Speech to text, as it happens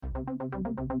Hi,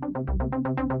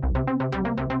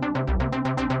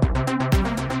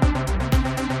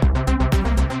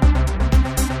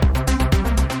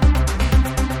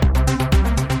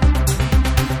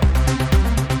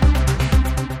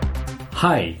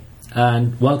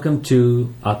 and welcome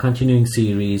to our continuing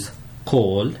series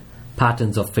called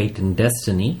Patterns of Fate and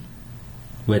Destiny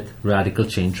with Radical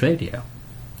Change Radio.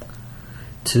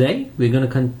 Today, we're going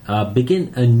to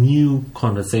begin a new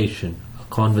conversation, a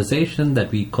conversation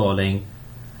that we're calling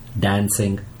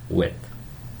Dancing With.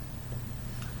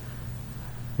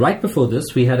 Right before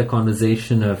this, we had a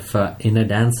conversation of inner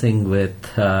dancing with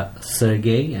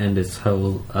Sergey and his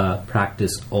whole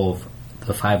practice of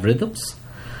the 5 rhythms.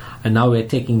 And now we're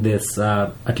taking this,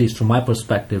 at least from my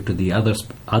perspective, to the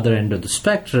other end of the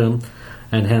spectrum,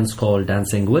 and hence called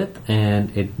Dancing With.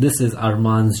 And this is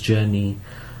Arman's journey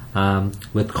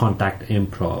with contact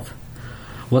improv.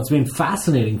 What's been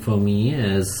fascinating for me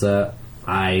is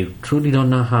I truly don't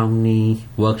know how many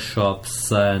workshops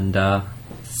and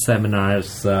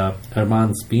seminars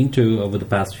Arman's been to over the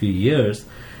past few years,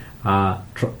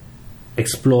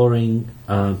 exploring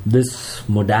this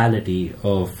modality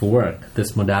of work,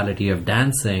 this modality of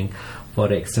dancing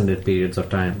for extended periods of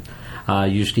time.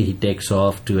 Usually he takes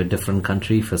off to a different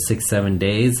country for 6-7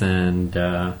 days, and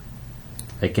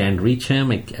I can't reach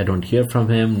him, I don't hear from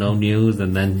him, no news,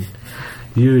 and then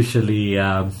usually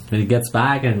when he gets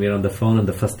back and we're on the phone, and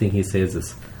the first thing he says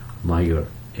is, Mayur,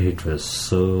 it was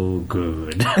so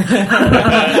good.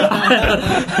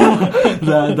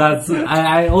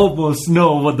 I almost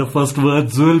know what the first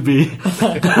words will be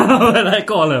when I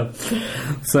call him.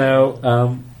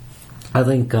 So I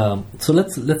think so.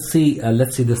 Let's see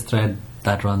this thread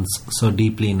that runs so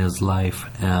deeply in his life.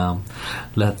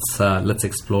 Let's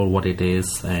explore what it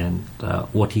is and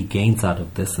what he gains out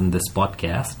of this in this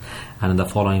podcast. And in the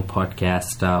following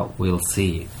podcast, we'll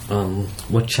see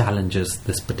what challenges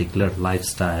this particular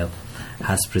lifestyle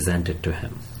has presented to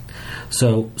him.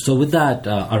 So with that,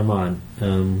 Arman,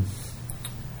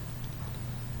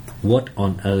 what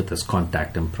on earth is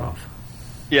contact improv?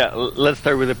 Yeah, let's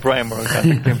start with the primer on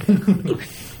contact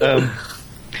improv.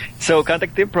 So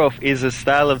contact improv is a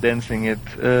style of dancing. It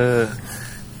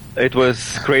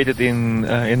was created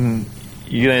in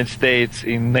United States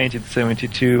in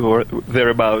 1972 or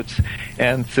thereabouts,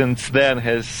 and since then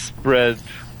has spread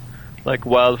like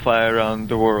wildfire around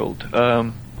the world.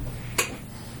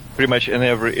 Pretty much in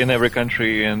every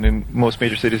country and in most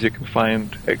major cities, you can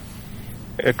find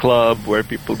a club where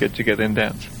people get together and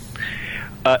dance.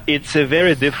 It's a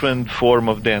very different form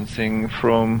of dancing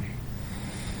from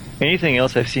anything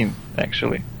else I've seen,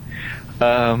 actually.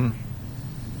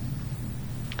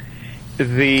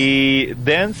 The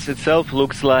dance itself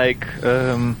looks like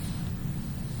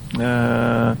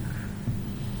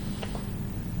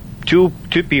two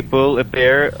people, a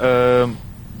pair,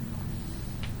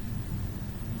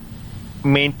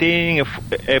 maintaining a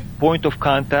point of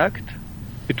contact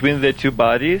between the two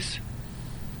bodies,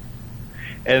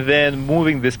 and then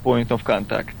moving this point of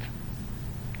contact.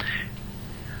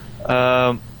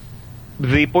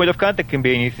 The point of contact can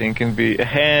be anything. It can be a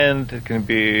hand, it can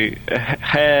be a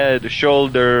head, a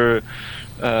shoulder,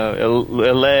 a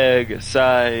leg, a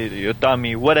side, your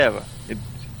tummy, whatever. It's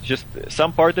just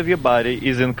some part of your body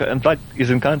is in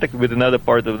contact with another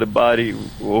part of the body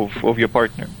of your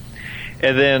partner.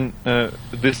 And then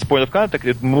this point of contact,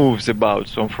 it moves about,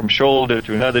 so from shoulder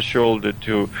to another shoulder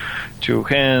to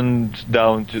hand,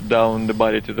 down the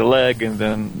body to the leg, and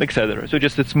then etc. So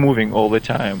just it's moving all the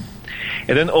time.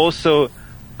 And then also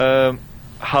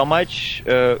how much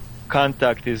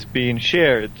contact is being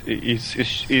shared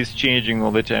is changing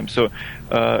all the time. So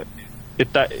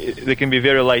there can be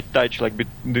very light touch, like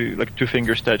two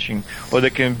fingers touching, or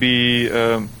there can be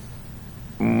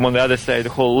on the other side, the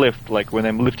whole lift, like when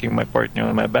I'm lifting my partner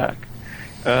on my back.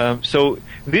 So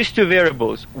these two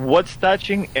variables, what's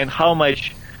touching and how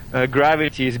much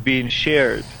gravity is being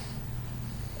shared,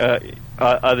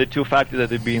 are the two factors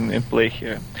that are being in play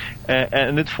here.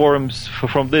 And it forms,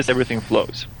 from this, everything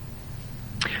flows.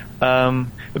 But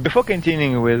before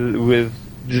continuing with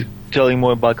telling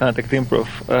more about contact improv,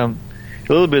 a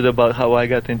little bit about how I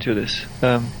got into this.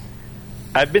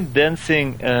 I've been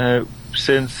dancing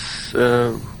since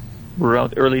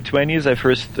around early 20s. I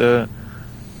first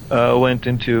went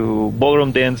into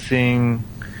ballroom dancing,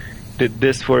 did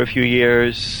this for a few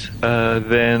years,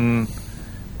 then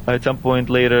at some point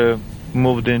later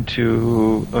moved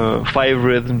into 5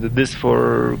 rhythms, did this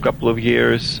for a couple of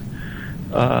years,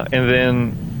 and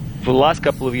then for the last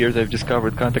couple of years I've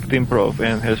discovered contact improv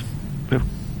and has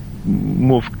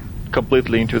moved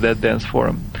completely into that dance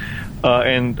form.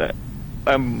 And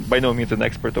I'm by no means an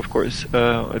expert, of course.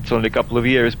 It's only a couple of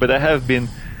years, but I have been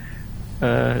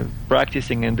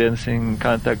practicing and dancing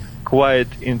contact quite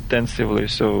intensively.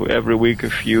 So every week a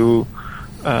few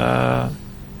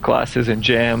classes and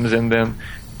jams, and then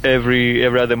every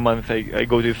other month I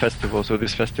go to a festival. So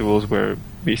these festivals where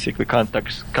basically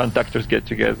contactors get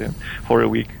together for a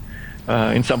week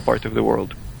in some part of the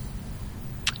world.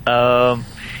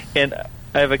 And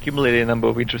I've accumulated a number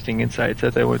of interesting insights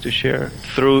that I want to share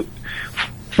through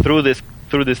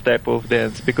this type of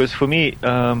dance, because for me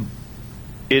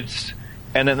it's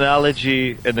an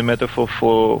analogy and a metaphor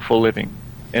for living.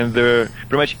 And there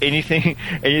pretty much anything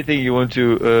you want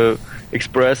to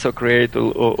express or create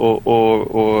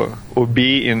or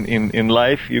be in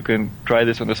life, you can try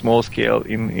this on a small scale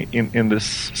in this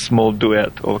small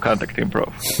duet or contact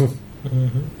improv.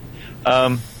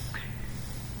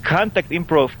 Contact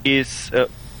improv is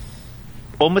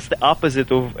almost the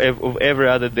opposite of every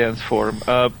other dance form.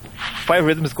 Five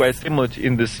Rhythm is quite similar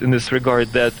in this regard,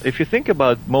 that if you think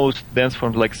about most dance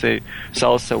forms, like say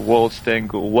salsa, waltz,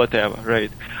 tango, whatever,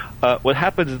 right? What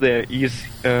happens there is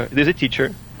there's a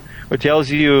teacher who tells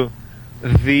you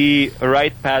the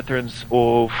right patterns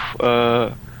of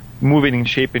moving and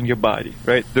shaping your body,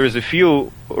 right? There's a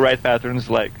few right patterns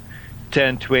like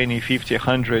 10, 20, 50,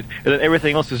 100, and then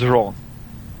everything else is wrong.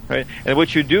 Right? And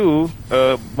what you do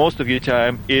most of your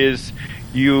time is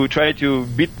you try to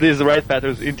beat these right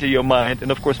patterns into your mind, and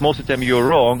of course most of the time you're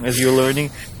wrong as you're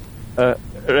learning.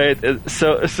 Right?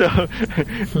 So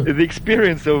the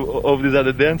experience of these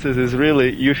other dances is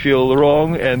really you feel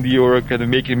wrong and you're kind of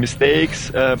making mistakes,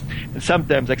 and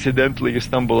sometimes accidentally you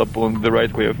stumble upon the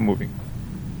right way of moving.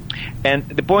 And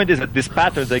the point is that these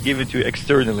patterns are given to you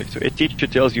externally. So a teacher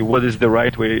tells you what is the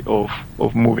right way of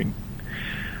moving.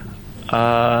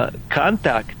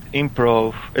 Contact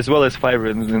improv, as well as five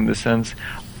rhythms in the sense,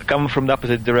 come from the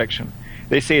opposite direction.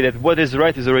 They say that what is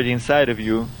right is already inside of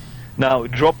you. Now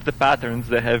drop the patterns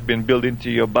that have been built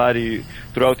into your body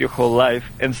throughout your whole life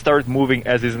and start moving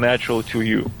as is natural to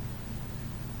you.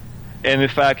 And in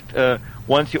fact,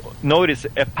 once you notice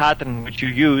a pattern which you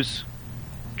use,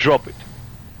 drop it.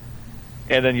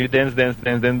 And then you dance,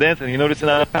 and you notice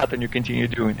another pattern you continue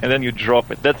doing, and then you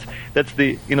drop it. That's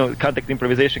the contact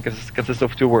improvisation consists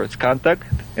of two words: contact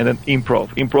and then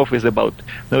improv. Improv is about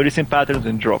noticing patterns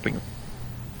and dropping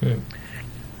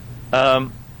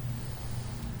them.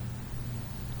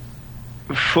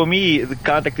 For me, the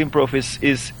contact improv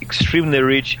is extremely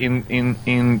rich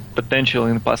in potential,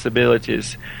 in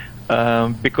possibilities,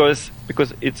 because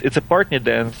it's a partner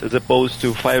dance as opposed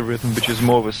to five rhythm, which is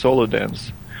more of a solo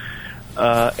dance.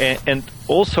 And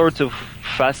all sorts of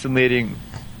fascinating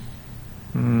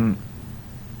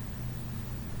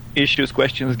issues,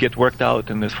 questions get worked out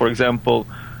in this. For example,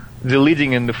 the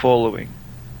leading and the following.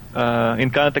 In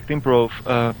contact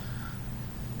improv,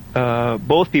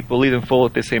 both people lead and follow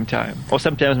at the same time. Or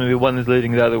sometimes maybe one is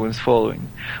leading, the other one is following.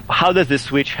 How does the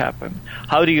switch happen?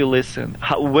 How do you listen?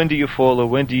 When do you follow?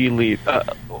 When do you lead?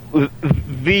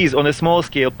 These, on a small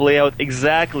scale, play out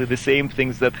exactly the same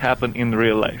things that happen in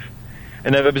real life.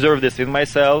 And I've observed this in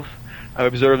myself. I've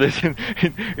observed this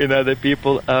in other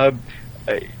people. I'm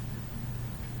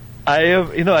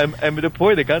at a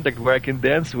point in contact where I can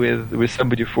dance with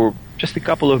somebody for just a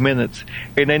couple of minutes,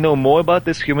 and I know more about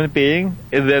this human being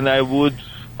than I would,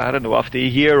 I don't know, after a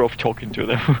year of talking to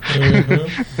them.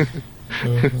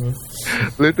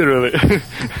 Literally.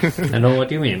 I know what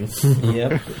you mean.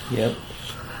 Yep.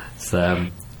 So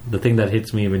the thing that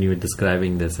hits me when you were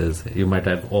describing this is you might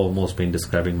have almost been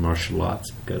describing martial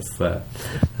arts, because the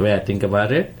way I think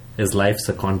about it is life's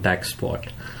a contact sport,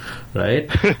 right?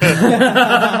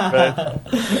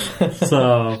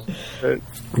 So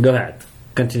go ahead,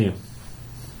 continue.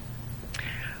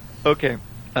 Okay.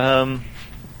 The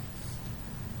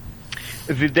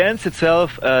dance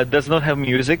itself does not have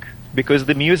music, because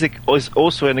the music is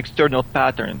also an external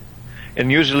pattern,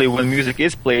 and usually when music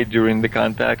is played during the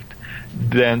contact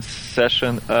dance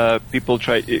session, people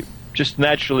try just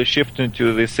naturally shift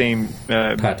into the same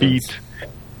beat,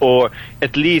 or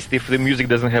at least if the music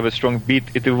doesn't have a strong beat,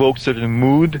 it evokes certain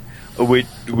mood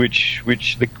which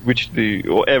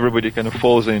everybody kind of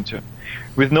falls into.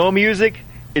 With no music,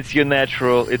 it's your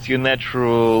natural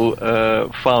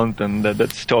fountain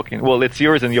that's talking. Well, it's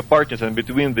yours and your partner's, and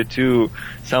between the two,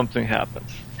 something happens.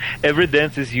 Every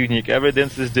dance is unique. Every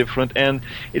dance is different, and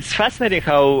it's fascinating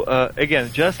how,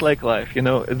 again, just like life,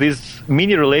 these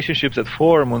mini relationships that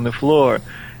form on the floor,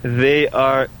 they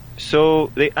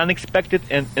unexpected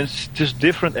and just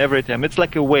different every time. It's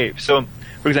like a wave. So,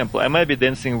 for example, I might be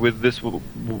dancing with this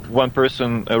one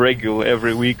person regular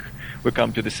every week. We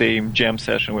come to the same jam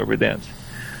session where we dance,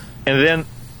 and then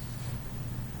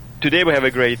today we have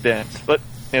a great dance,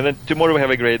 and then tomorrow we have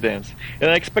a great dance, and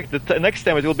I expect that next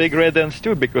time it will be a great dance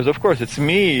too, because of course it's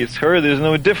me, it's her, there's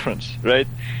no difference, right?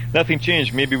 Nothing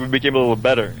changed. Maybe we became a little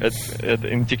better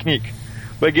in technique,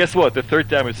 but guess what? The third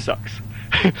time it sucks.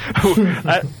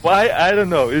 Why? I don't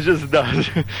know. It just does.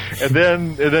 and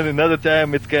then another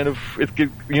time it's kind of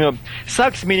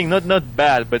sucks, meaning not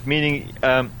bad, but meaning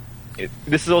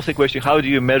this is also a question: how do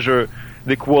you measure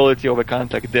the quality of a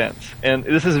contact dance? And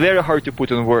this is very hard to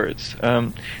put in words.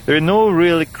 There are no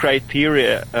really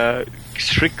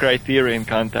strict criteria in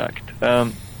contact,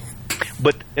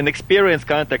 but an experienced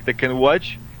contactor can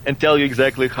watch and tell you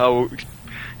exactly how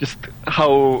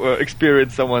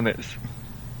experienced someone is.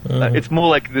 It's more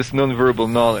like this non-verbal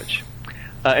knowledge.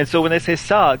 And so when I say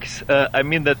sucks, I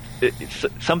mean that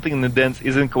something in the dance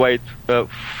isn't quite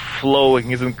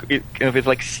flowing, it's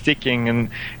like sticking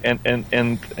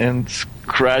and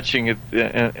scratching it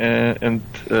and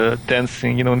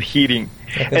tensing, and heating.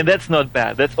 Okay. And that's not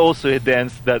bad. That's also a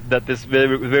dance that is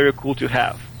very, very cool to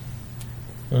have.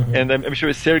 Mm-hmm. And I'm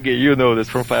sure, Sergey, you know this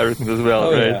from Fire Rhythms as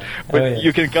well, right? Yeah. But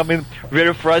you can come in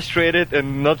very frustrated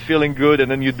and not feeling good,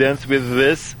 and then you dance with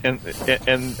this, and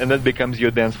that becomes your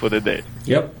dance for the day.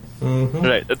 Yep. Mm-hmm.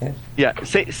 Right. Okay. Yeah.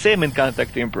 Same in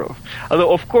contact improv.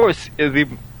 Although, of course,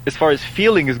 as far as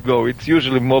feelings go, it's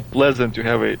usually more pleasant to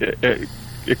have a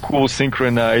cool,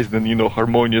 synchronized, and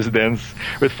harmonious dance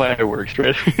with fireworks,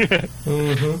 right?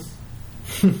 Mm-hmm.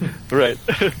 Right.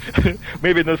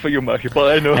 Maybe not for you, Mahipal.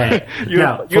 I know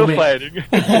you're fighting.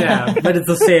 Yeah, but it's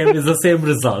the same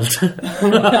result.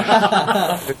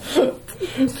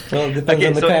 Well, it depends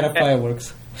on the kind of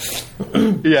fireworks.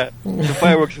 Yeah, the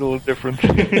fireworks are a little different.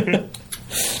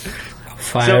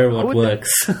 What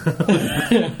works.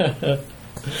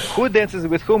 Who dances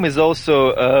with whom is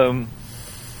also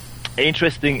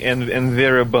interesting and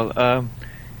variable.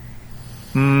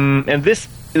 And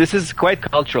this is quite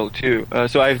cultural too.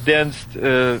 So I've danced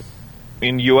in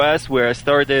U.S. where I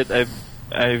started.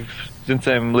 I've since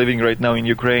I'm living right now in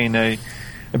Ukraine, I've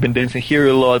been dancing here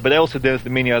a lot. But I also danced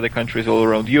in many other countries all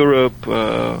around Europe,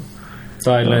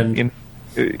 Thailand,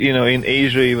 in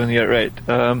Asia even. Yeah, right.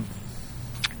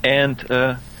 And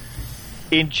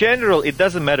in general, it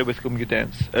doesn't matter with whom you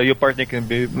dance. Your partner can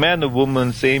be man or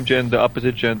woman, same gender,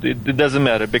 opposite gender. It doesn't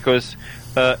matter because.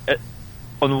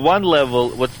 On one level,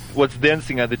 what's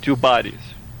dancing are the two bodies,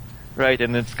 right?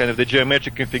 And it's kind of the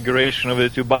geometric configuration of the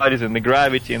two bodies and the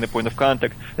gravity and the point of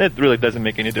contact. That really doesn't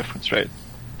make any difference, right?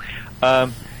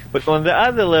 But on the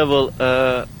other level,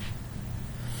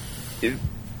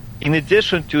 in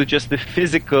addition to just the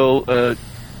physical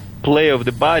play of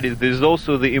the bodies, there's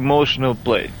also the emotional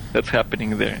play that's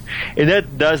happening there. And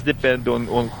that does depend on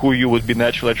who you would be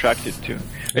naturally attracted to.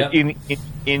 Yeah.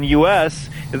 In US,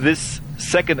 this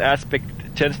second aspect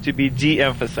tends to be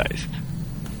de-emphasized,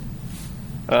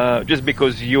 just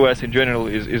because U.S. in general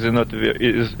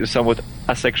is somewhat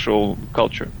asexual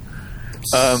culture.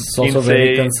 It's also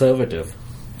very conservative.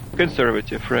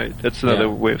 Conservative, right? That's another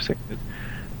way of saying it.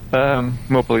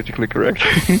 More politically correct.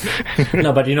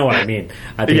 No, but you know what I mean.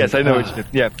 Yes, I know what you mean.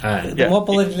 Yeah. More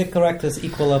politically correct is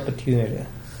equal opportunity.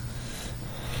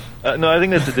 No, I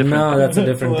think that's a different. No, that's a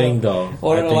different thing, though.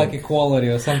 Or like equality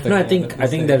or something. No, I think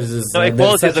there's this. No,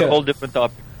 equality is a whole different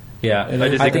topic. Yeah,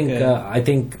 I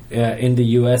think in the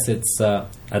US it's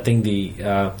I think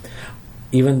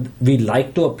even we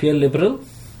like to appear liberal,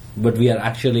 but we are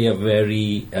actually a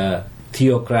very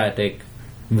theocratic,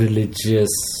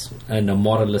 religious, and a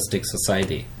moralistic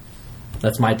society.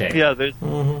 That's my take. Yeah,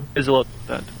 there's a lot of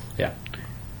that. Yeah.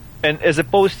 And as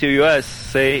opposed to U.S.,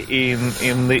 say in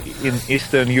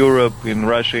Eastern Europe, in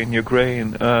Russia, in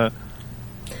Ukraine, can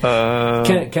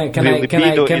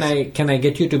I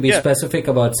get you to be specific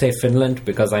about, say, Finland,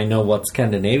 because I know what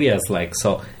Scandinavia is like.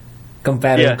 So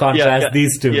compare and contrast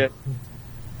these two.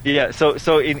 Yeah.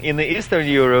 So in the Eastern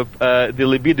Europe, the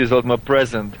libido is a lot more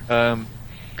present.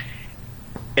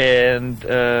 And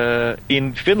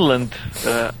in Finland,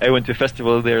 I went to a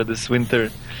festival there this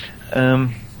winter.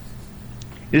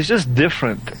 It's just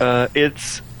different.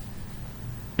 It's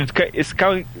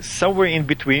somewhere in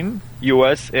between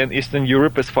U.S. and Eastern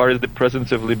Europe as far as the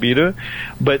presence of libido,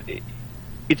 but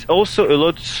it's also a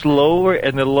lot slower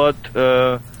and a lot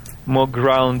more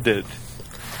grounded.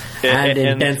 And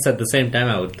intense at the same time,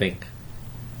 I would think.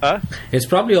 It's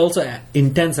probably also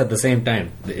intense at the same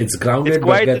time. It's grounded, it's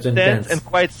quite but gets intense and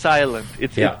quite silent.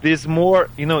 There's more,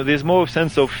 there's more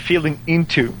sense of feeling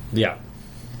into. Yeah.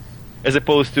 As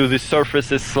opposed to the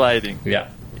surfaces sliding.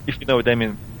 Yeah. If you know what I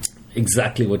mean.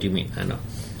 Exactly what you mean, I know.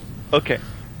 Okay.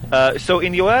 So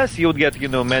in the US, you would get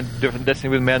men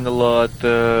dancing with men a lot,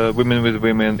 women with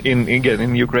women.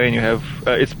 In Ukraine, you have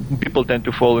it's people tend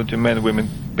to fall into men-women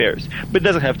pairs, but it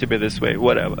doesn't have to be this way.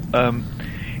 Whatever. And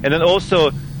then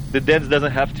also, the dance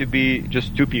doesn't have to be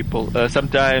just two people.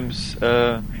 Sometimes,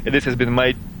 and this has been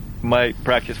my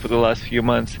practice for the last few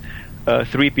months.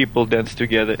 3 people dance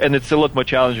together, and it's a lot more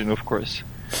challenging, of course.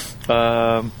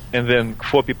 And then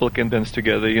 4 people can dance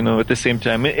together, at the same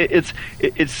time. It's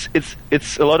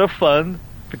a lot of fun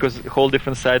because a whole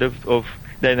different side of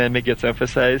dynamic gets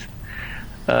emphasized,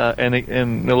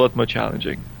 and a lot more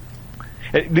challenging.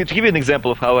 To give you an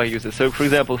example of how I use it, so for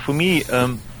example, for me,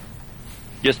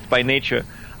 just by nature,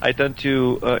 I tend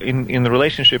to in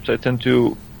relationships I tend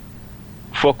to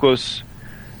focus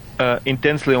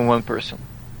intensely on one person.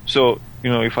 So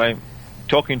if I'm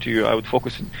talking to you, I would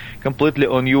focus completely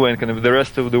on you, and kind of the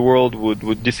rest of the world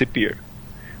would disappear.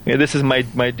 This is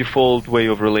my default way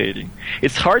of relating.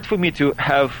 It's hard for me to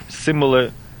have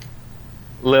similar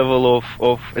level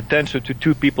of attention to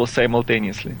 2 people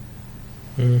simultaneously.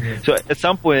 Mm-hmm. So at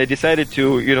some point I decided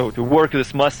to work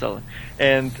this muscle,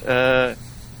 and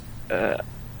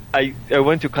I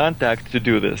went to Contact to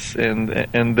do this,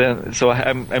 and then so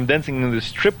I'm dancing in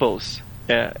these triples,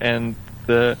 and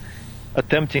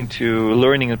attempting to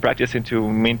learning and practicing to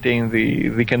maintain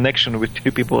the connection with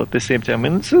 2 people at the same time,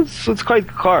 and it's quite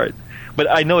hard, but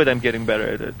I know that I'm getting better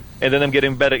at it, and then I'm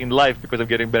getting better in life because I'm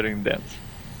getting better in dance.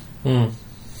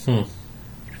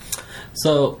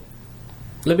 So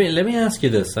let me ask you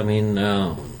this. I mean,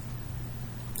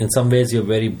 in some ways you're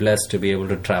very blessed to be able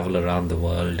to travel around the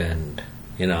world and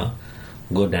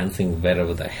go dancing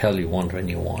wherever the hell you want when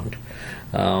you want.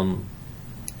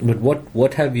 But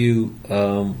what have you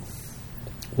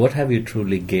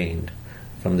truly gained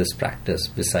from this practice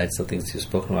besides the things you've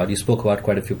spoken about? You spoke about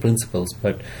quite a few principles,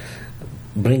 but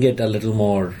bring it a little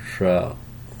more,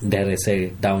 dare I say,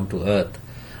 down to earth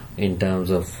in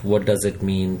terms of what does it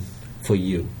mean for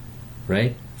you,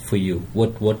 right? For you,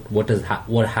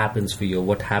 what happens for you?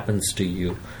 What happens to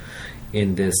you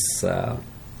in this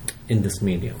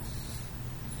medium?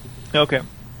 Okay.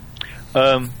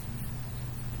 Are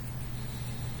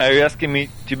you asking me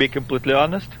to be completely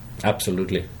honest?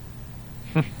 Absolutely.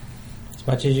 As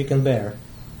much as you can bear.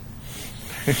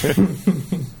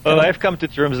 Well, I've come to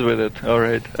terms with it. All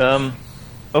right.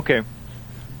 Okay.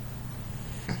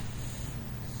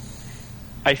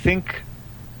 I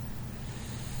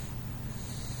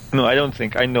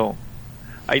know.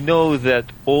 I know that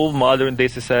all modern day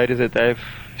societies that I've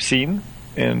seen,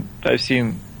 and I've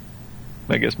seen,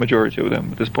 I guess, majority of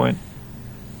them at this point,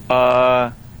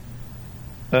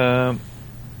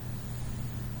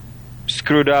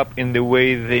 screwed up in the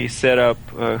way they set up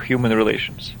human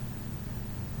relations.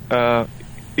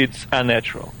 It's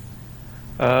unnatural.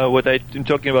 What I'm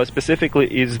talking about specifically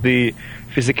is the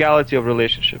physicality of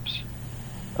relationships.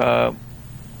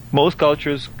 Most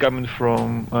cultures coming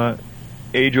from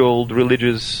age-old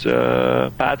religious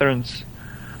patterns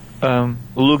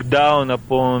look down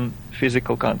upon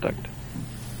physical contact.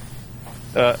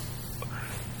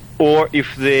 Or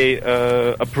if they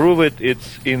approve it,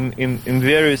 it's in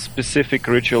very specific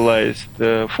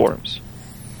ritualized forms.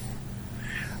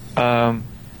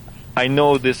 I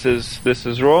know this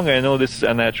is wrong. I know this is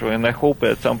unnatural, and I hope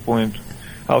at some point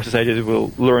our societies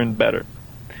will learn better.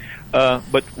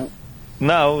 But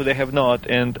now they have not,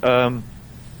 and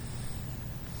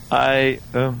I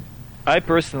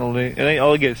personally,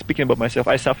 and again speaking about myself,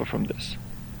 I suffer from this.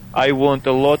 I want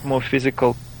a lot more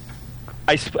physical.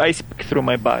 I speak through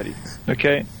my body.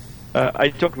 Okay, I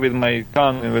talk with my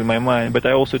tongue and with my mind, but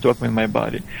I also talk with my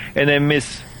body, and I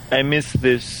miss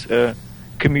this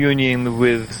communion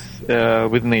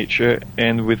with nature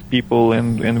and with people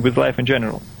and with life in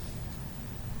general.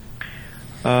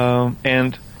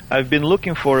 And I've been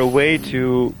looking for a way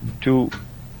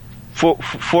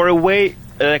for a way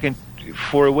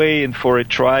and for a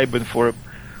tribe and for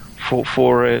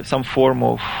some form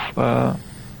of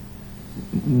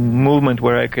movement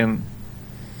where I can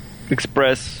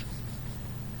express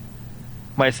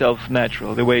myself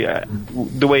natural, the way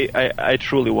I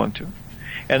truly want to.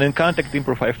 And in Contact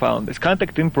Improv, I found this.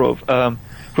 Contact Improv,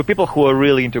 for people who are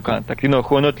really into contact, who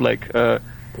are not like who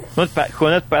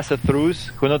are not pass-throughs,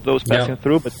 who are not those passing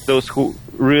through, but those who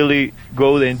really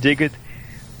go there and dig it.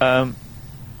 I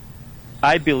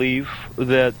believe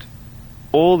that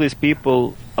all these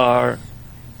people are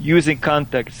using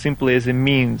contact simply as a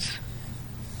means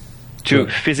to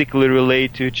physically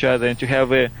relate to each other and to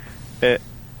have an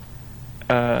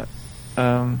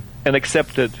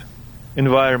accepted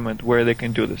environment where they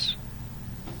can do this.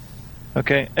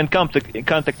 Okay, and contact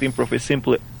improv is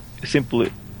simply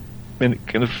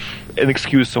kind of an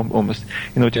excuse almost,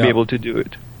 to be able to do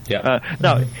it. Yeah.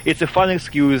 Now, it's a fun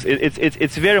excuse.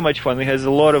 It's very much fun. It has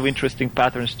a lot of interesting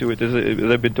patterns to it, as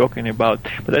I've been talking about.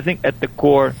 But I think at the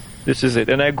core, this is it.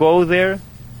 And I go there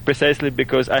precisely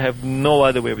because I have no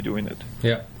other way of doing it.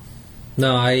 Yeah.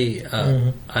 No,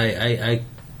 I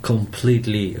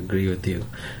completely agree with you.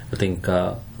 I think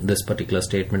this particular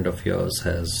statement of yours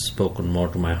has spoken more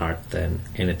to my heart than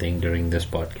anything during this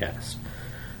podcast.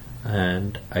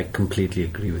 And I completely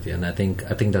agree with you. And I think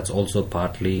that's also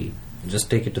partly, just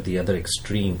take it to the other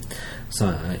extreme. So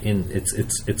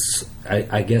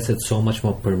I guess it's so much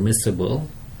more permissible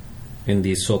in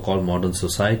these so-called modern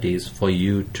societies for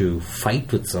you to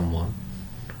fight with someone,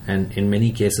 and in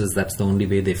many cases that's the only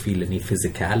way they feel any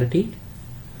physicality,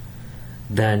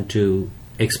 than to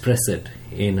express it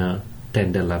in a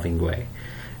tender, loving way.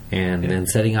 And then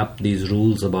setting up these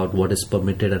rules about what is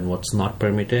permitted and what's not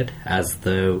permitted, as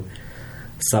though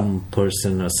some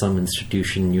person or some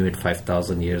institution knew it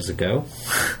 5,000 years ago,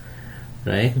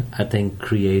 right? I think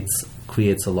creates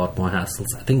a lot more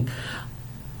hassles. I think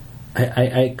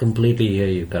I completely hear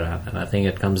you, Karan, and I think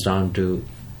it comes down to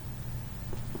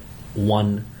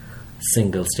one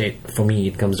single state. For me,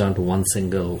 it comes down to one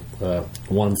single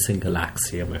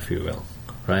axiom, if you will,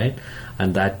 right?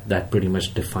 And that pretty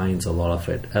much defines a lot of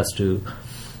it as to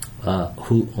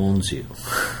who owns you,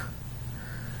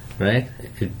 right?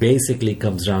 It basically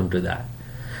comes down to that.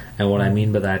 And what I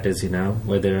mean by that is,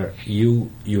 whether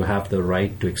you have the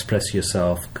right to express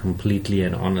yourself completely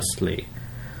and honestly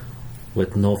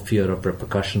with no fear of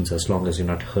repercussions, as long as you're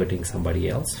not hurting somebody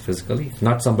else physically,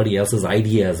 not somebody else's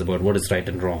ideas about what is right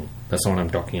and wrong. That's not what I'm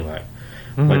talking about.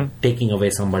 But taking away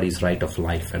somebody's right of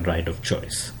life and right of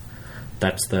choice.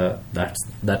 That's the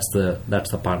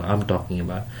part I'm talking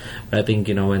about. But I think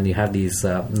when you have these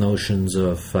notions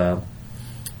of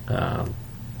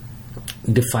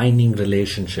defining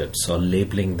relationships or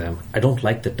labeling them, I don't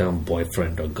like the term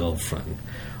boyfriend or girlfriend,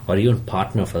 or even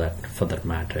partner for that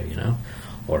matter,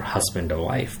 or husband or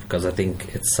wife, because I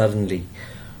think it suddenly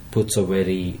puts a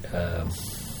very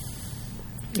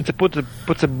puts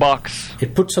a box.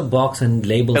 It puts a box and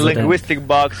labels a linguistic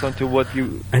box onto what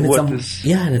you. And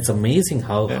and it's amazing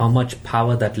how much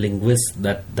power that the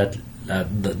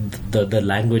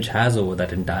language has over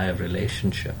that entire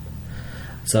relationship.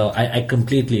 So I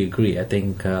completely agree. I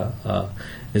think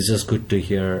it's just good to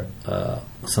hear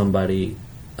somebody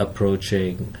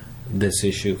approaching this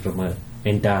issue from an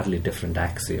entirely different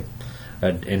axiom,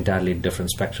 an entirely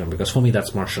different spectrum. Because for me,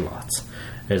 that's martial arts.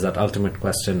 There's that ultimate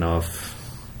question of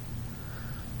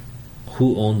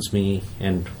who owns me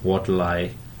and what will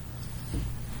I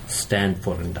stand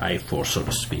for and die for, so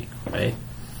to speak. Right?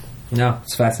 No,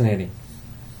 it's fascinating.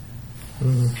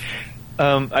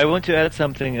 I want to add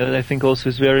something that I think also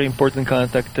is very important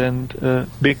contact and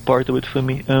big part of it for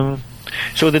me.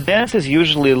 So the dances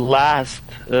usually last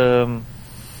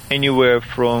anywhere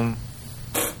from,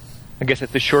 I guess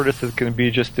at the shortest it can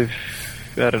be just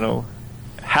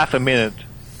half a minute,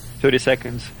 30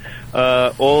 seconds,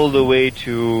 all the way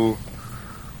to,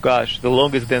 the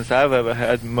longest dance I've ever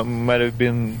had might have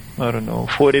been,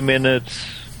 40 minutes,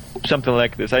 something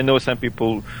like this. I know some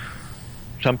people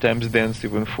sometimes dance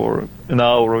even for an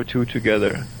hour or two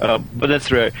together, but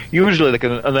that's rare. Usually, like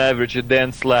on average, a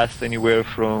dance lasts anywhere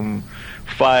from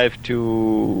 5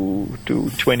 to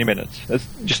 20 minutes. That's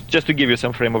just to give you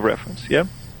some frame of reference. Yeah.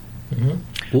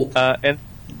 And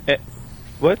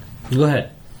what? Go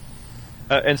ahead.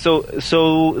 And so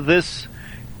this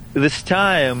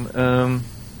time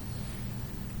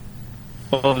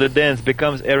of the dance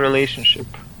becomes a relationship.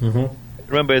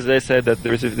 Remember, as I said, that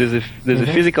there's a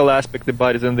physical aspect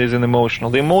about it, and there's an emotional.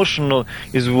 The emotional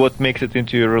is what makes it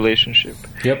into a relationship.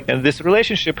 Yep. And this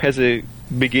relationship has a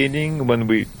beginning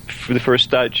when for the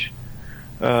first touch.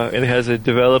 It has a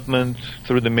development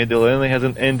through the middle, and it has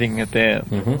an ending at the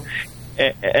end.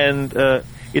 And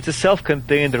it's a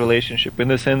self-contained relationship in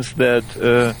the sense that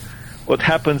what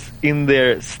happens in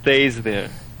there stays there.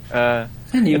 And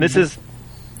this is...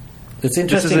 It's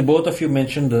interesting. Both of you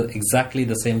mentioned exactly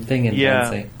the same thing in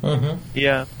dancing.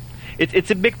 Yeah, it's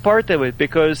a big part of it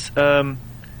because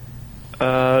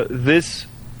this.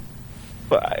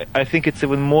 I think it's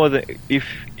even more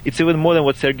than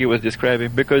what Sergei was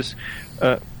describing, because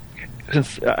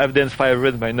since I've danced fire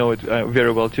rhythm, I know it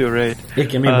very well too, right? It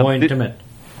can be more intimate.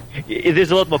 There's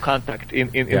a lot more contact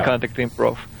in contact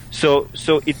improv. So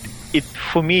it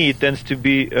for me it tends to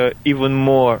be even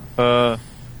more.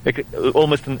 Like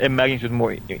almost a magnitude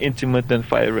more intimate than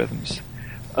fire rhythms,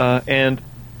 and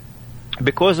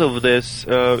because of this,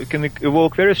 it can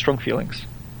evoke very strong feelings,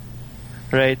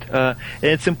 right? And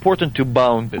it's important to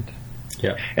bound it.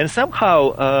 Yeah. And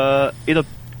somehow,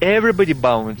 everybody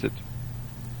bounds it.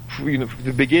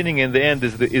 The beginning and the end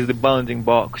is the bounding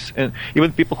box, and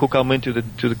even people who come into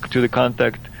the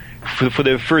contact for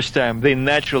the first time, they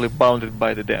naturally bounded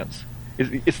by the dance.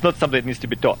 It's not something that needs to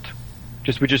be taught.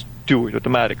 We just do it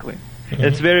automatically. And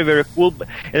it's very, very cool,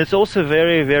 and it's also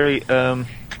very, very.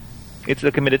 It's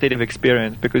like a meditative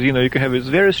experience because you can have these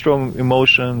very strong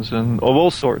emotions and of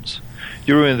all sorts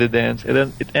during the dance, and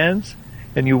then it ends,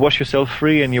 and you wash yourself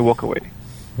free and you walk away.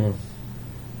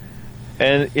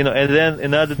 And and then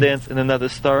another dance and another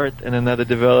start and another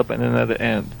develop and another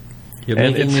end. You're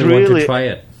making me want to try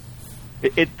it.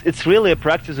 It's really a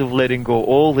practice of letting go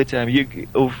all the time. You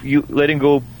letting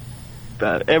go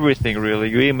everything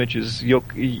really. Your images,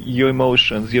 your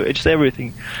emotions, it's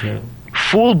everything. Yeah.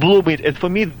 Full blooming. And for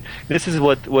me, this is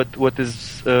what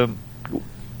is one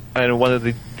of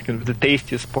the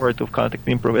tastiest part of contact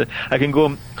improv. I can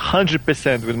go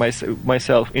 100% with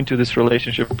myself into this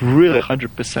relationship, really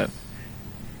 100%.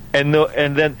 And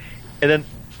then it come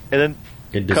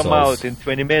dissolves. out in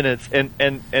 20 minutes and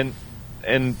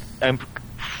I'm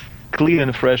clean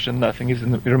and fresh and nothing is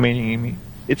remaining in me.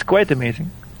 It's quite amazing.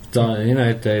 So,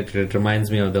 it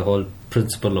reminds me of the whole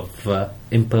principle of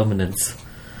impermanence.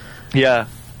 Yeah,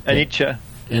 Anicca.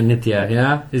 Nitya,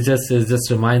 yeah. It just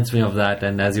reminds me of that,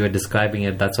 and as you were describing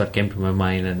it, that's what came to my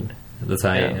mind, and that's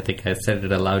why I think I said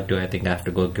it aloud too. I think I have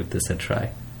to go give this a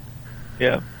try.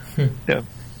 Yeah. Yeah.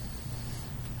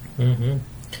 Mm-hmm.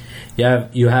 Yeah,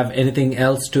 you have anything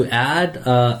else to add,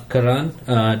 Karan,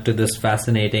 to this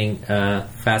fascinating,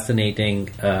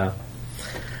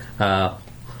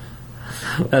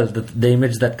 well, the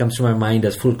image that comes to my mind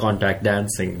is full contact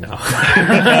dancing now.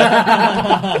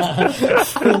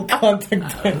 Full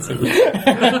contact dancing.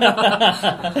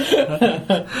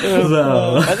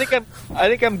 So, I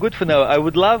think I'm good for now. I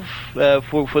would love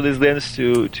for this dance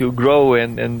to grow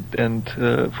and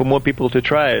for more people to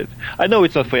try it. I know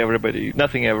it's not for everybody.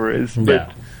 Nothing ever is.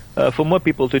 Yeah. But for more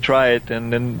people to try it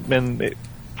and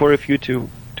for a few to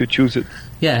choose it.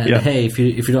 yeah, and hey, if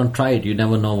you don't try it, you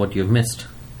never know what you've missed.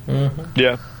 Mm-hmm.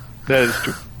 Yeah, that is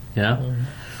true. Yeah.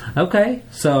 Mm-hmm. Okay,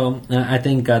 so I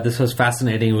think this was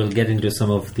fascinating. We'll get into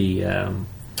some of the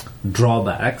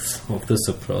drawbacks of this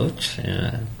approach,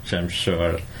 which I'm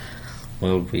sure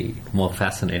will be more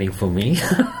fascinating for me.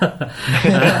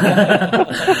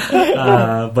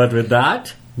 But with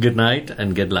that, good night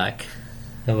and good luck.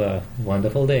 Have a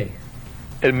wonderful day.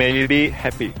 And may you be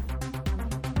happy.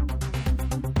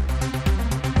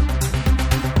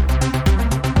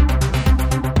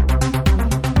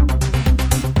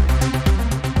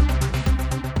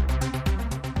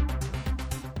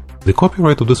 The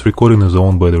copyright of this recording is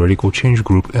owned by the Radical Change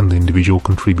Group and the individual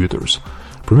contributors.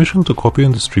 Permission to copy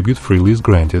and distribute freely is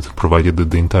granted, provided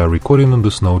that the entire recording and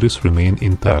this notice remain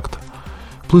intact.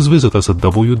 Please visit us at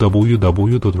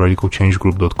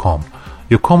www.radicalchangegroup.com.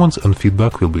 Your comments and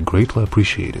feedback will be greatly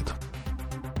appreciated.